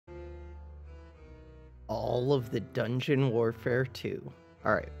all of the Dungeon Warfare 2.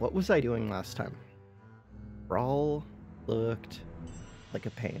 Alright, what was I doing last time? Brawl looked like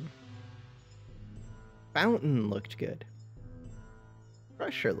a pain. Fountain looked good.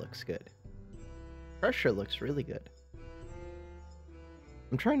 Pressure looks good. Pressure looks really good.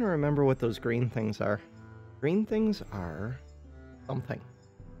 I'm trying to remember what those green things are. Green things are something.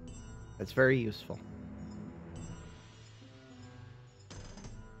 That's very useful.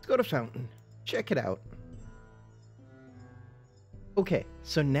 Let's go to Fountain. Check it out. Okay,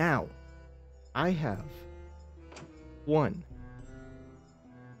 so now I have 1,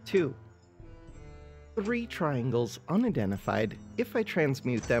 2, 3 triangles unidentified. If I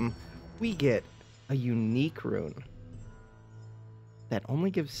transmute them, we get a unique rune that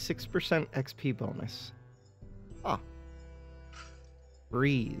only gives 6% XP bonus. Ah.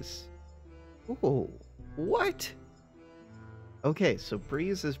 Breeze. Ooh, what? Okay, so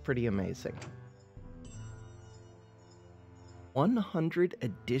Breeze is pretty amazing. 100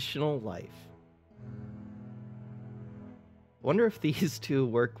 additional life. Wonder if these two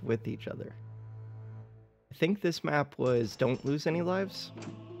work with each other. I think this map was don't lose any lives.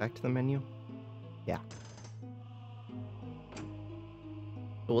 Back to the menu. Yeah.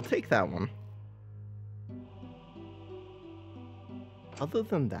 So we'll take that one. Other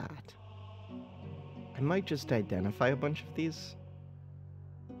than that, I might just identify a bunch of these.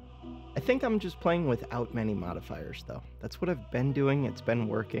 I think I'm just playing without many modifiers, though. That's what I've been doing. It's been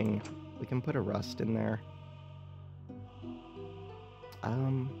working. We can put a rust in there. I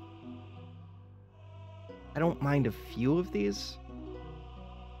don't mind a few of these.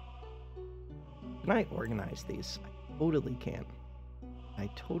 Can I organize these? I totally can. I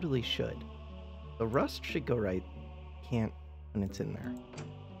totally should. The rust should go right. Can't when it's in there.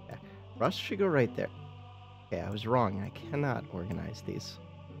 Yeah. Rust should go right there. Okay, I was wrong. I cannot organize these.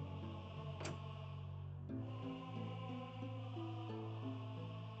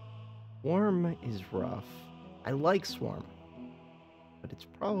 Swarm is rough. I like Swarm, but it's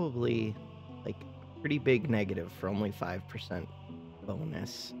probably like a pretty big negative for only 5%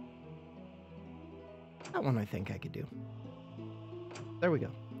 bonus. That one I think I could do. There we go.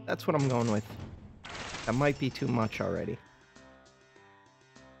 That's what I'm going with. That might be too much already.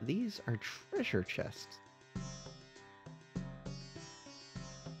 These are treasure chests.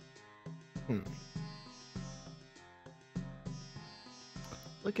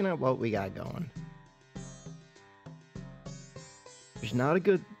 Looking at what we got going. There's not a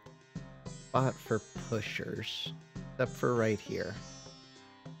good spot for pushers, except for right here.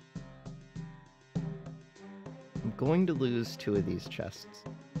 I'm going to lose 2 of these chests.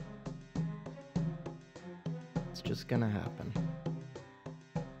 It's just gonna happen.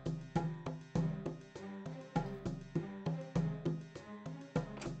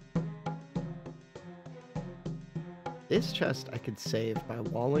 This chest I could save by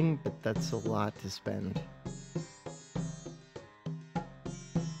walling, but that's a lot to spend.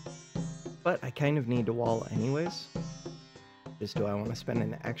 But I kind of need to wall anyways. Just do I want to spend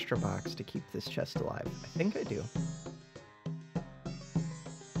an extra box to keep this chest alive? I think I do.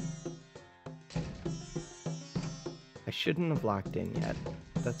 I shouldn't have locked in yet.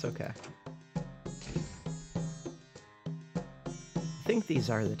 That's okay. I think these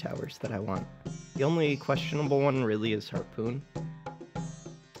are the towers that I want. The only questionable one really is Harpoon.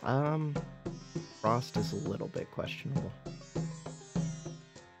 Frost is a little bit questionable.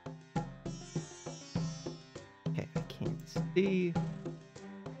 Okay, I can't see.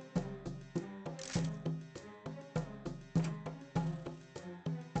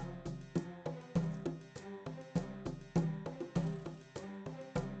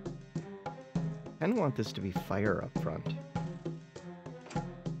 I kind of want this to be fire up front.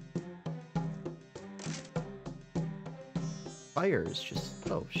 Fire is just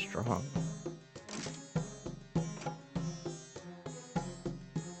so strong.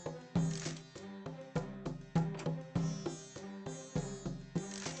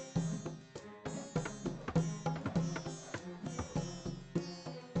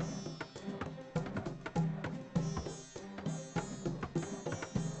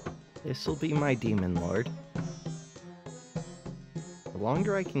 This'll be my Demon Lord. The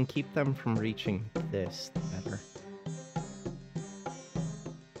longer I can keep them from reaching this, the better.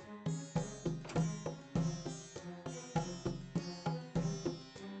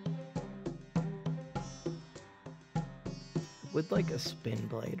 Would like a spin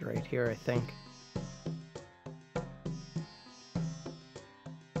blade right here, I think.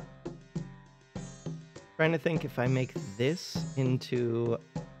 Trying to think if I make this into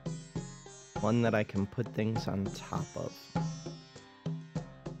one that I can put things on top of.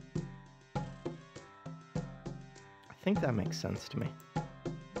 think that makes sense to me.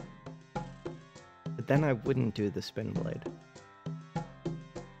 But then I wouldn't do the spin blade.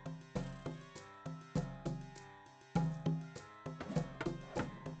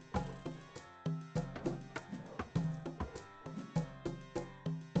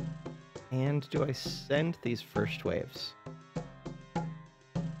 And do I send these first waves?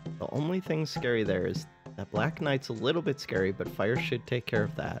 The only thing scary there is that Black Knight's a little bit scary, but fire should take care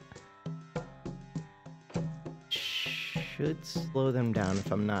of that. Should slow them down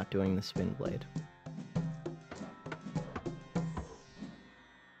if I'm not doing the spin blade.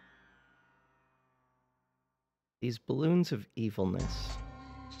 These balloons of evilness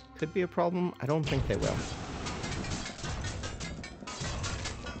could be a problem. I don't think they will.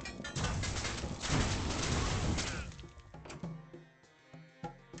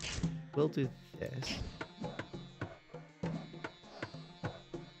 We'll do this.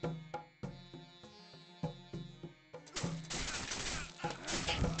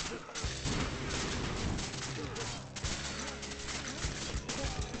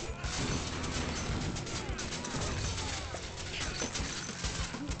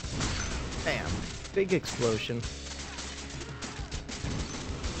 Bam! Big explosion.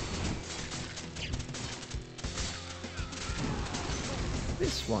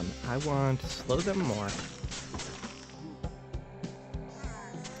 This one, I want to slow them more.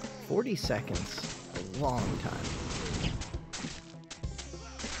 40 seconds, a long time.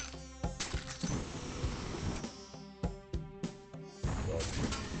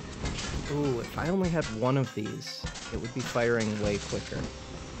 Ooh, if I only had one of these, it would be firing way quicker.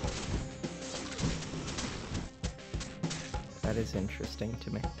 That is interesting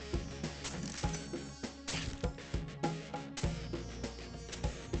to me.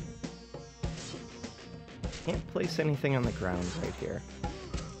 Can't place anything on the ground right here.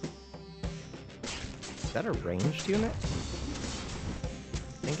 Is that a ranged unit?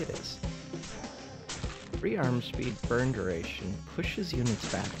 I think it is. 3 arm speed, burn duration, pushes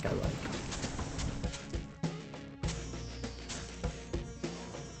units back, I like.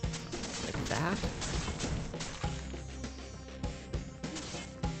 Like that.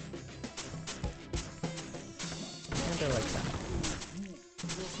 And I like that.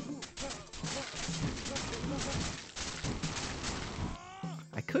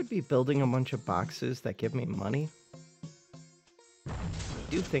 I could be building a bunch of boxes that give me money. I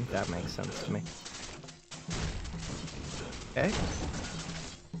do think that makes sense to me. Okay.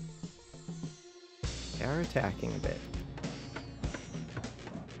 They are attacking a bit.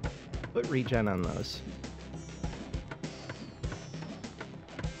 Put regen on those.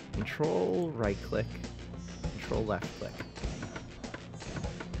 Control right click. Control left click.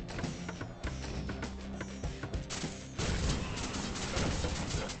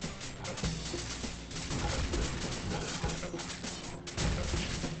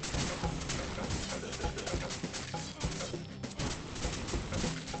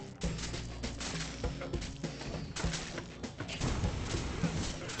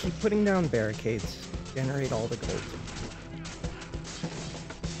 Keep putting down barricades. Generate all the gold.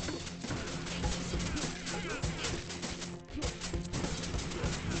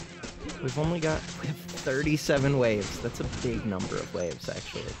 We have 37 waves. That's a big number of waves,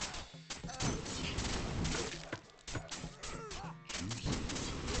 actually.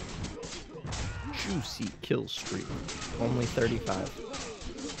 Juicy kill streak. Only 35.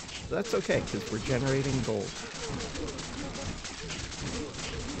 So that's okay, because we're generating gold.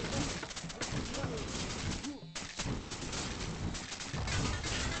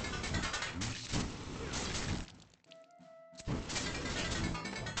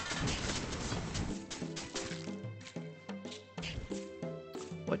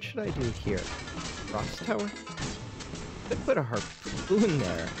 What should I do here? Frost Tower? Could put a harpoon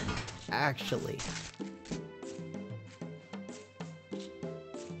there, actually.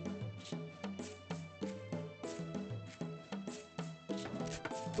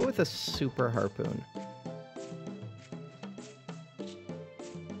 Go with a super harpoon.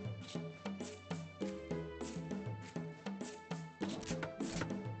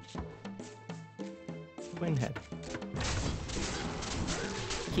 Twin head.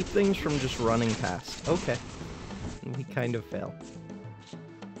 Keep things from just running past. Okay. We kind of fail.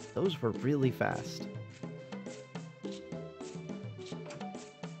 Those were really fast.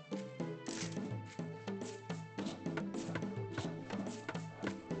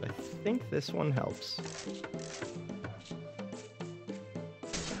 I think this one helps.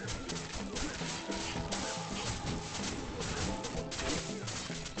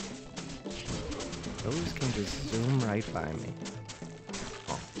 Those can just zoom right by me.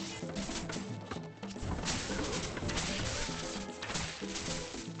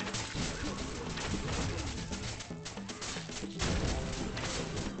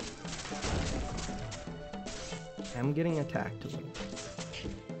 am getting attacked a little.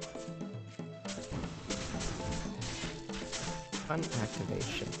 Fun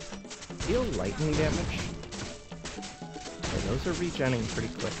activation. Deal lightning damage. Okay, those are regenning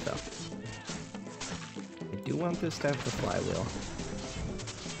pretty quick though. I do want this to have the flywheel.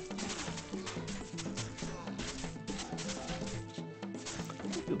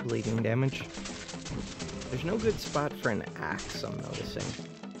 Do bleeding damage. There's no good spot for an axe, I'm noticing.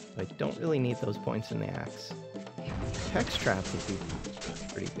 I don't really need those points in the axe. Hex trap would be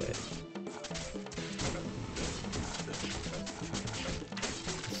pretty good.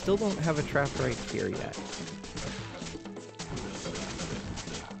 Still don't have a trap right here yet.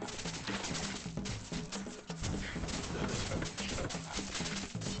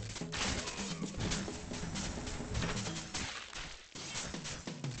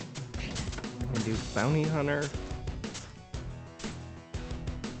 I can do bounty hunter.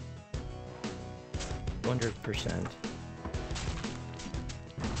 100%.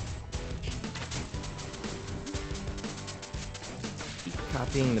 Keep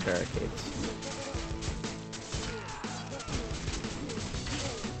copying the barricades.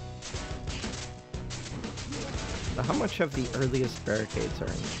 So how much of the earliest barricades are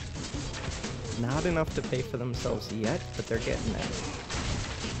in? Not enough to pay for themselves yet, but they're getting there.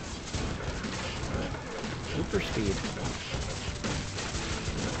 Super speed.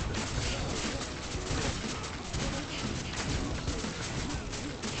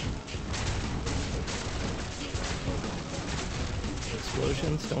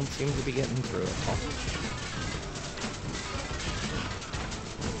 Explosions don't seem to be getting through at all.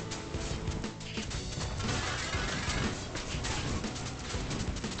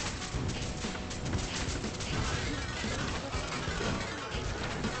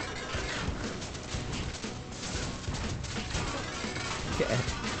 Okay.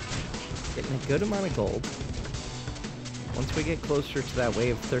 Getting a good amount of gold. Once we get closer to that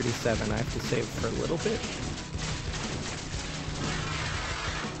wave 37, I have to save for a little bit.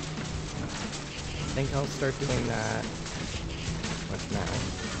 I think I'll start doing that. What now?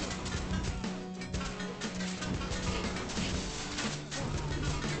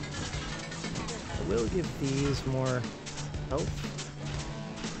 I will give these more health.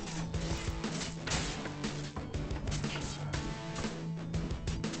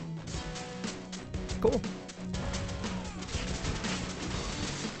 Cool.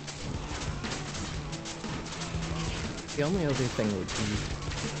 The only other thing would be,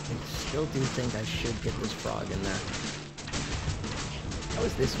 I still do think I should get this frog in there. How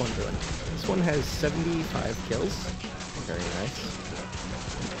is this one doing? This one has 75 kills. Very nice.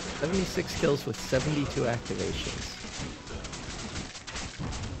 76 kills with 72 activations.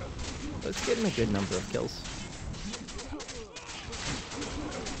 So it's getting a good number of kills.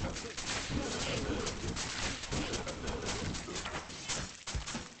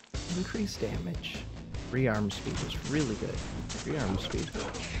 Increased damage. Rearm speed is really good. Rearm speed.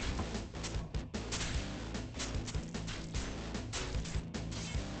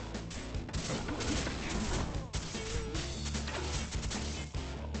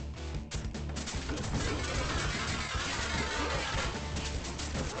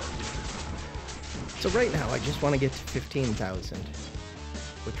 So right now I just want to get to 15,000,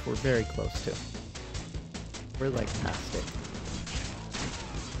 which we're very close to. We're like past it.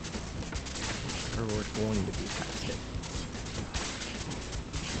 Or we're going to be past it.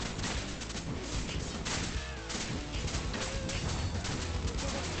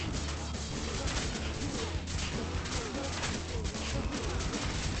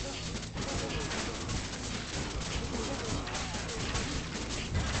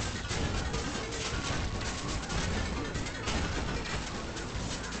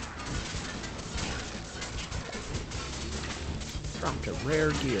 Dropped a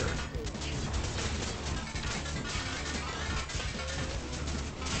rare gear.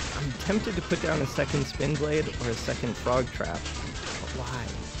 I'm tempted to put down a second spin blade or a second frog trap, but why?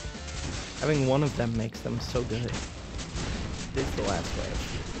 Having one of them makes them so good. This is the last wave.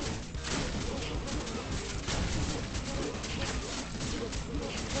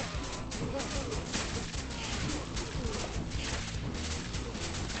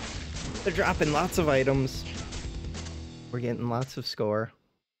 They're dropping lots of items. We're getting lots of score.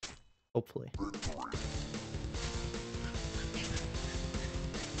 Hopefully.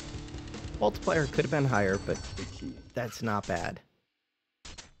 Multiplier could have been higher, but that's not bad.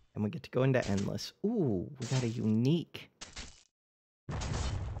 And we get to go into endless. Ooh, we got a unique.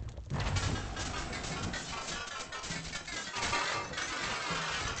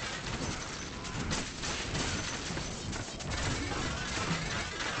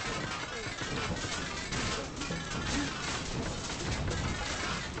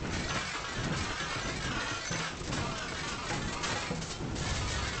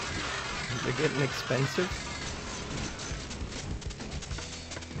 They're getting expensive.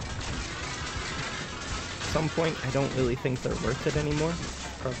 At some point, I don't really think they're worth it anymore.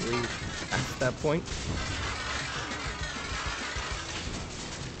 Probably past that point.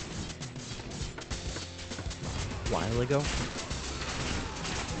 A while ago.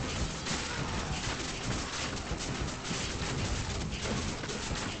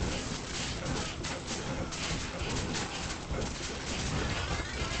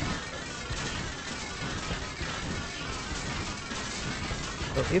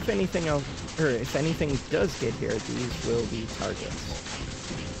 So if anything else, or if anything does get here, these will be targets.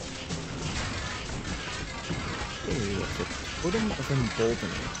 Hey, it's a Totem of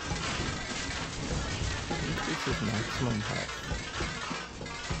Emboldenment. Increases maximum health.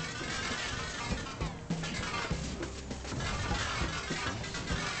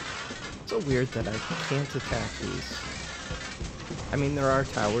 So weird that I can't attack these. I mean, there are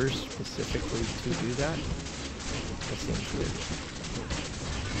towers specifically to do that. That seems weird.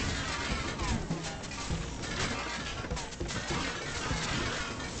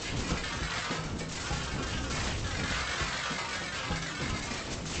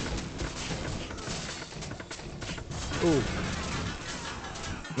 Ooh.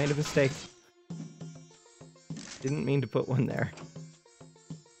 Made a mistake. Didn't mean to put one there.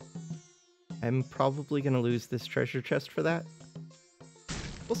 I'm probably gonna lose this treasure chest for that.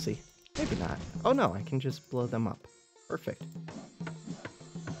 We'll see. Maybe not. Oh no, I can just blow them up. Perfect.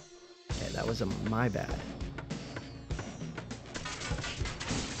 Okay, that was my bad.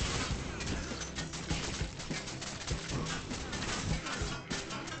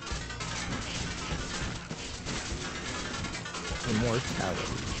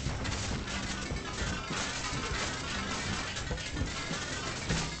 Immortality.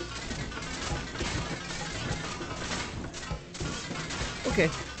 Okay,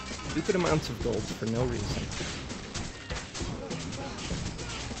 stupid amounts of gold for no reason.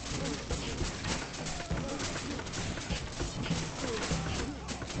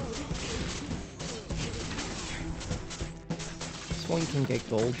 This one can get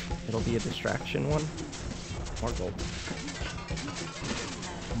gold. It'll be a distraction one. More gold.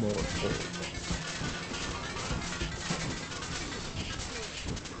 More gold.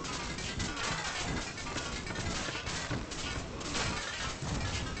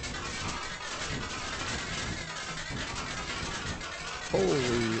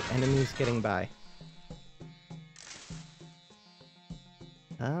 Holy, enemies getting by.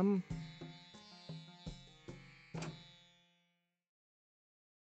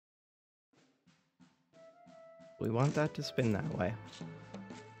 We want that to spin that way.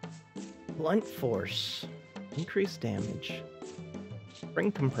 Blunt force. Increased damage.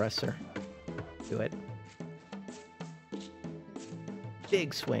 Spring compressor. Do it.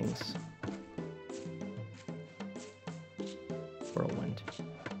 Big swings. Whirlwind.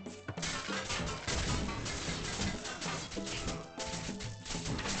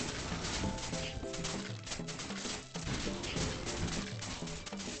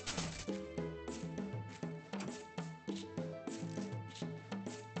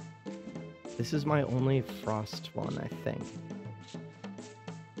 This is my only frost one, I think.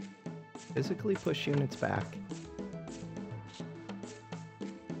 Physically push units back.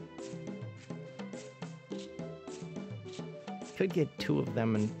 Could get 2 of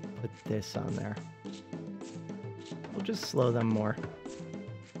them and put this on there. We'll just slow them more.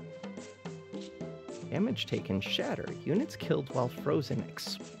 Damage taken, shatter. Units killed while frozen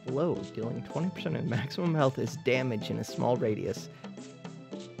explode, dealing 20% of maximum health as damage in a small radius.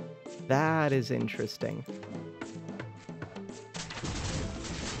 That is interesting.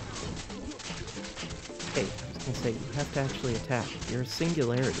 Hey, I was gonna say, you have to actually attack. You're a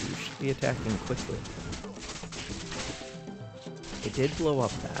singularity, you should be attacking quickly. It did blow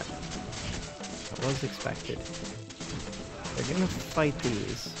up that. That was expected. They're gonna fight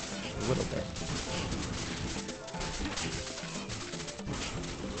these a little bit.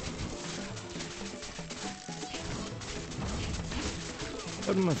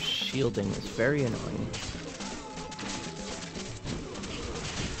 Totem of shielding is very annoying.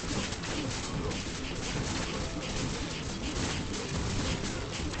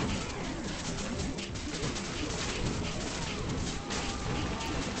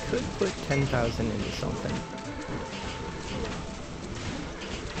 Could put 10,000 into something.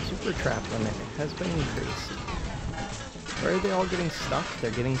 Super trap limit has been increased. Where are they all getting stuck?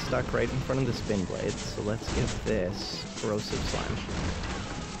 They're getting stuck right in front of the spin blades, so let's give this corrosive slime.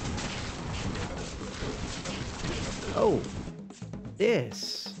 Oh,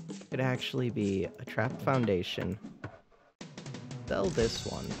 this could actually be a trap foundation. Sell this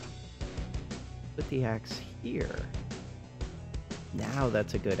one. Put the axe here. Now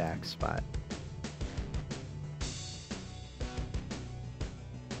that's a good axe spot.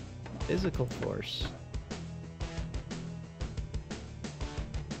 Physical force.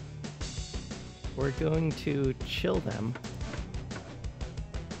 We're going to chill them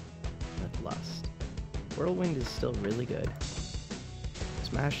with lust. Whirlwind is still really good.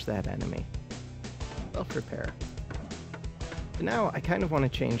 Smash that enemy. Self-repair. But now I kind of want to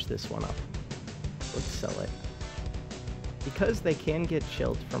change this one up. Let's sell it. Because they can get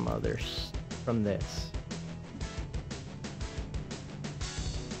chilled from others, from this.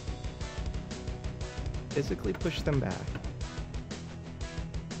 Physically push them back.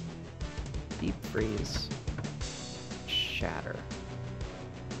 Deep freeze. Shatter.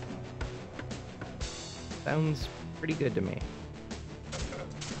 Sounds pretty good to me.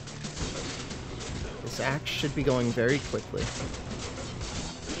 This axe should be going very quickly.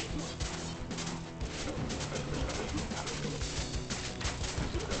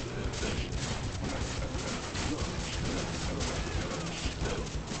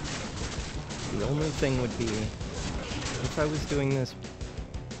 The only thing would be, if I was doing this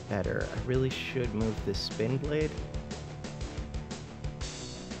better, I really should move this spin blade,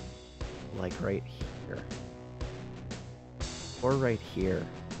 like right here, or right here.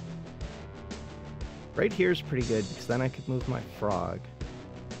 Right here is pretty good, because then I could move my frog.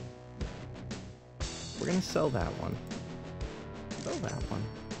 We're gonna sell that one. Sell that one.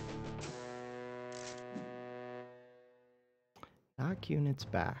 Knock units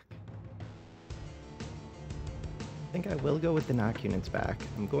back. I think I will go with the knock units back.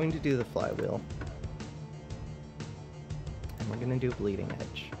 I'm going to do the flywheel. And we're going to do bleeding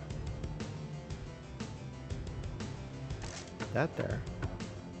edge. Put that there.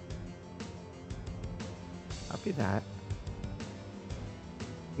 Copy that.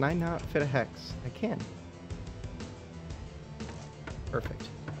 Can I not fit a hex? I can. Perfect.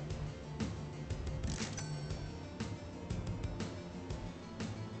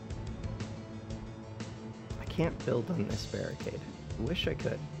 Can't build on this barricade. I wish I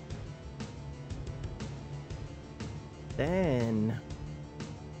could. Then...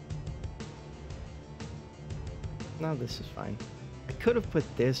 no, this is fine. I could have put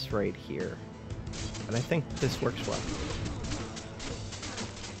this right here, but I think this works well.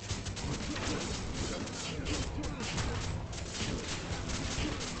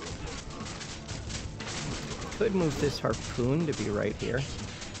 Could move this harpoon to be right here.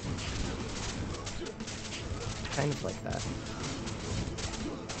 Kind of like that.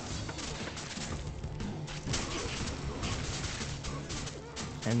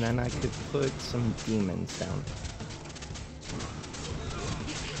 And then I could put some demons down.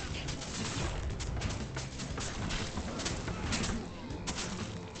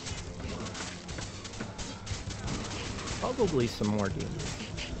 Probably some more demons.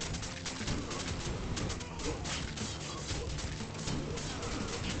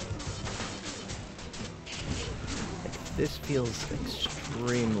 This feels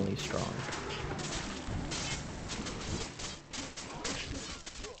extremely strong.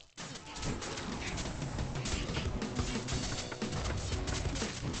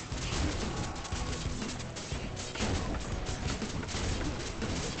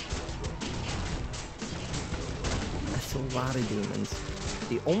 That's a lot of demons.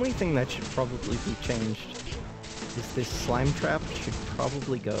 The only thing that should probably be changed is this slime trap should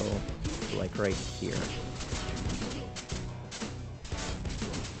probably go like right here.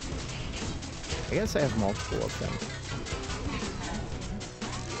 I guess I have multiple of them.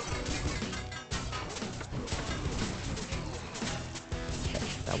 Okay,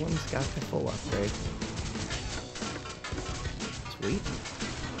 that one's got the full upgrade. Sweet.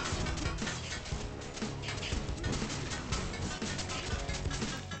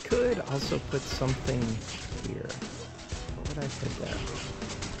 I could also put something here. What would I put there?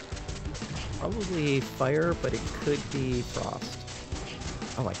 Probably fire, but it could be frost.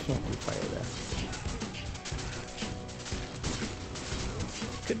 Oh, I can't do fire there.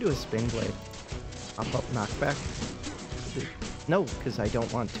 Could do a spin blade. Pop up knockback. No, because I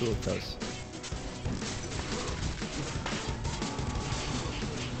don't want two of those.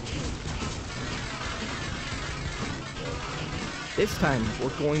 This time, we're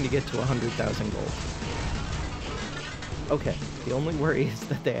going to get to 100,000 gold. Okay, the only worry is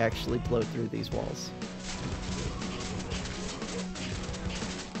that they actually blow through these walls.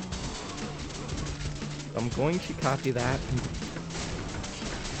 I'm going to copy that and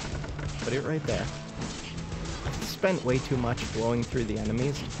put it right there. I spent way too much blowing through the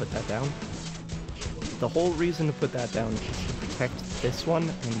enemies to put that down. The whole reason to put that down is to protect this one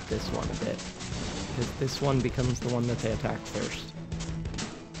and this one a bit. because this one becomes the one that they attack first.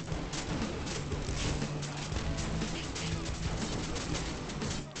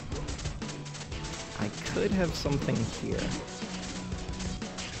 I could have something here.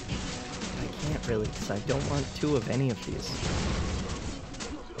 I can't really, because I don't want two of any of these.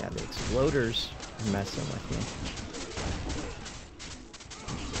 Yeah, the exploders are messing with me.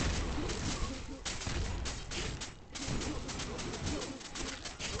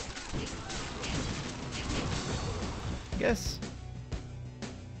 I guess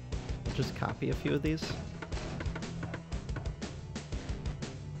I'll just copy a few of these.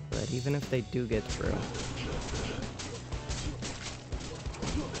 But even if they do get through,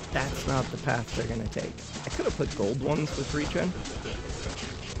 that's not the path they're gonna take. I could have put gold ones with regen.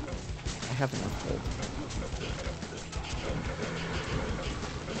 I have enough gold.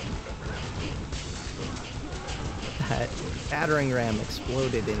 That battering ram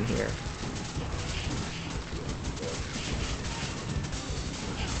exploded in here.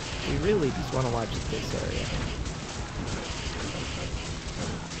 We really just want to watch this area.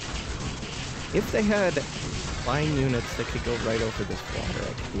 If they had flying units that could go right over this water,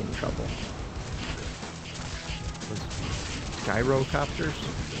 I could be in trouble. Those gyrocopters?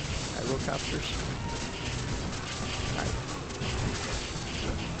 Gyrocopters? Right.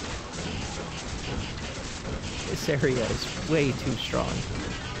 This area is way too strong.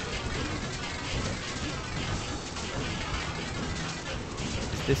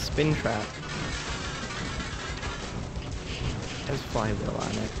 This spin trap has flywheel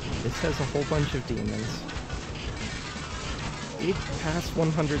on it. This has a whole bunch of demons. It passed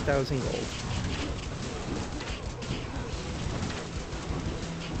 100,000 gold.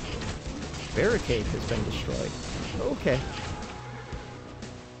 Barricade has been destroyed. Okay.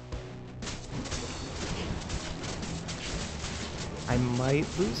 I might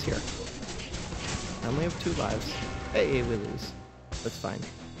lose here. I only have 2 lives. Hey, we lose. That's fine.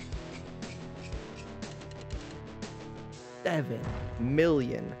 7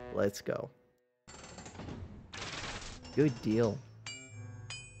 million. Let's go. Good deal.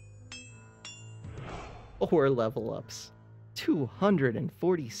 4 level ups.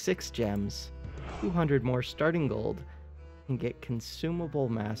 246 gems. 200 more starting gold. And get consumable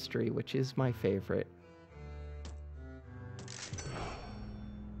mastery, which is my favorite.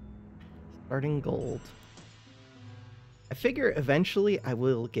 Starting gold. I figure eventually I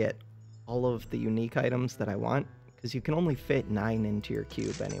will get all of the unique items that I want, because you can only fit 9 into your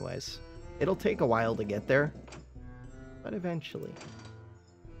cube anyways. It'll take a while to get there, but eventually.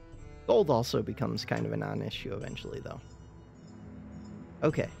 Gold also becomes kind of a non-issue eventually, though.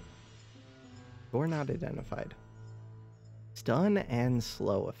 Okay. You're not identified. Stun and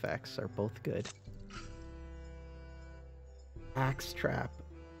slow effects are both good. Axe Trap.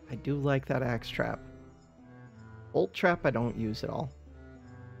 I do like that Axe Trap. Bolt Trap I don't use at all.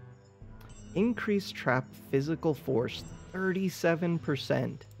 Increased trap physical force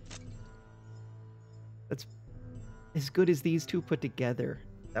 37%. That's as good as these two put together.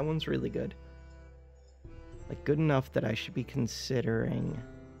 That one's really good. Like, good enough that I should be considering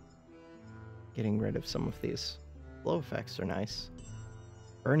getting rid of some of these. Blow effects are nice.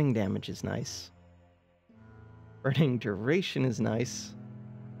 Burning damage is nice. Burning duration is nice.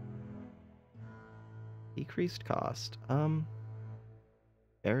 Decreased cost.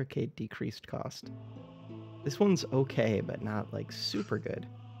 Barricade decreased cost. This one's okay, but not like super good.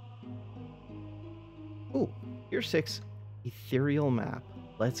 Ooh, Tier 6 ethereal map.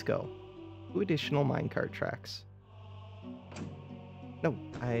 Let's go. 2 additional minecart tracks. No,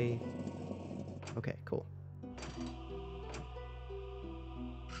 okay, cool.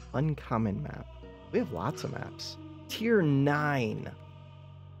 Uncommon map. We have lots of maps. Tier 9.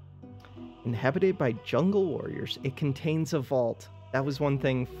 Inhabited by jungle warriors. It contains a vault. That was one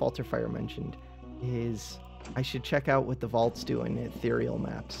thing Falterfire mentioned, is I should check out what the vaults do in ethereal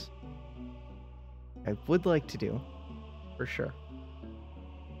maps. I would like to do, for sure.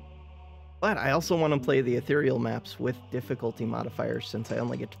 But I also want to play the ethereal maps with difficulty modifiers since I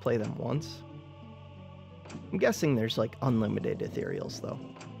only get to play them once. I'm guessing there's like unlimited ethereals though.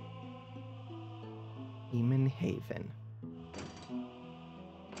 Demon Haven.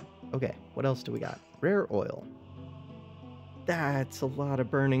 Okay, what else do we got? Rare oil. That's a lot of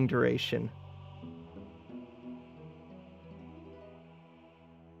burning duration.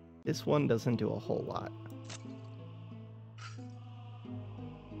 This one doesn't do a whole lot.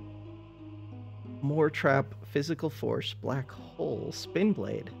 More trap, physical force, black hole, spin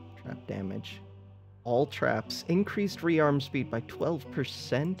blade, trap damage. All traps, increased rearm speed by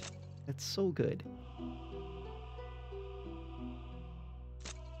 12%. That's so good.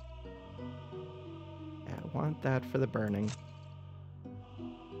 I want that for the burning.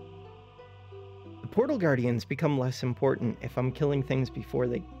 The Portal Guardians become less important if I'm killing things before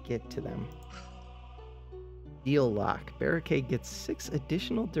they get to them. Deal Lock. Barricade gets 6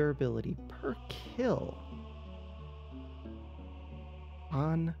 additional durability per kill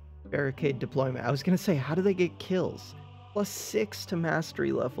on barricade deployment. I was going to say, how do they get kills? Plus 6 to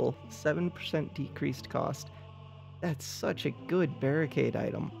mastery level, 7% decreased cost. That's such a good barricade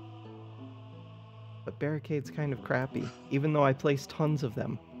item. But barricade's kind of crappy, even though I place tons of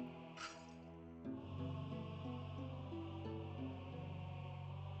them.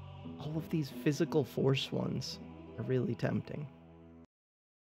 All of these physical force ones are really tempting.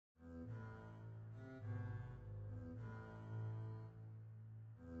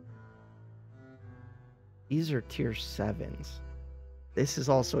 These are tier 7s. This is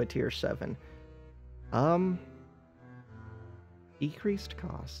also a tier 7. Decreased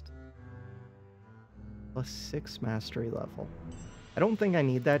cost. Plus 6 mastery level. I don't think I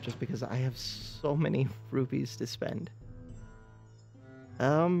need that just because I have so many rupees to spend.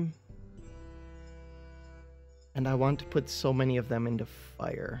 And I want to put so many of them into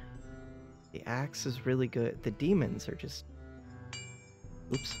fire. The axe is really good. The demons are just...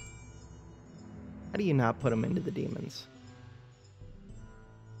 Oops. How do you not put them into the demons?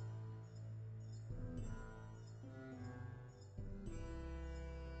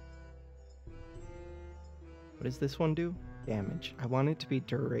 What does this one do? Damage. I want it to be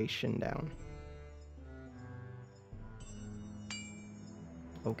duration down.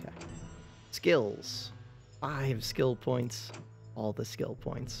 Okay. Skills. 5 skill points. All the skill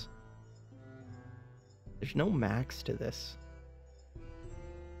points. There's no max to this.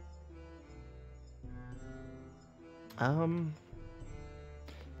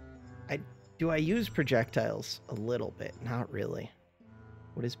 Do I use projectiles? A little bit. Not really.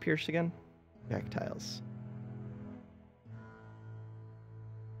 What is Pierce again? Projectiles.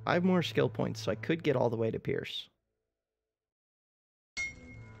 5 more skill points, so I could get all the way to Pierce.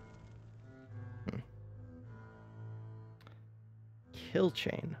 Kill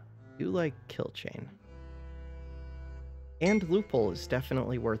Chain. Do like Kill Chain. And Loophole is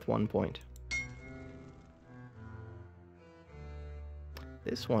definitely worth 1 point.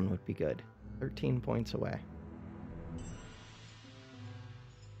 This one would be good. 13 points away.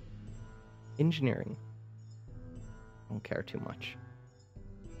 Engineering. Don't care too much.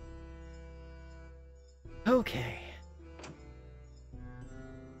 Okay.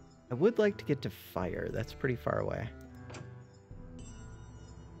 I would like to get to fire. That's pretty far away.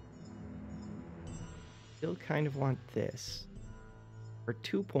 Still kind of want this. For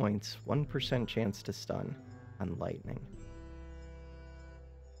 2 points, 1% chance to stun on lightning.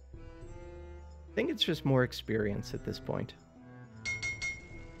 I think it's just more experience at this point.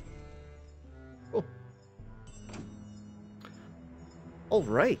 Oh. All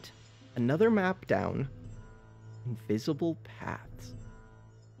right. Another map down. Invisible paths.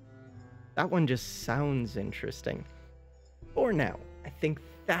 That one just sounds interesting. For now, I think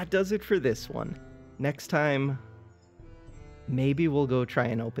that does it for this one. Next time, maybe we'll go try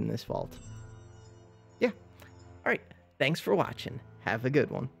and open this vault. Yeah. All right. Thanks for watching. Have a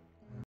good one.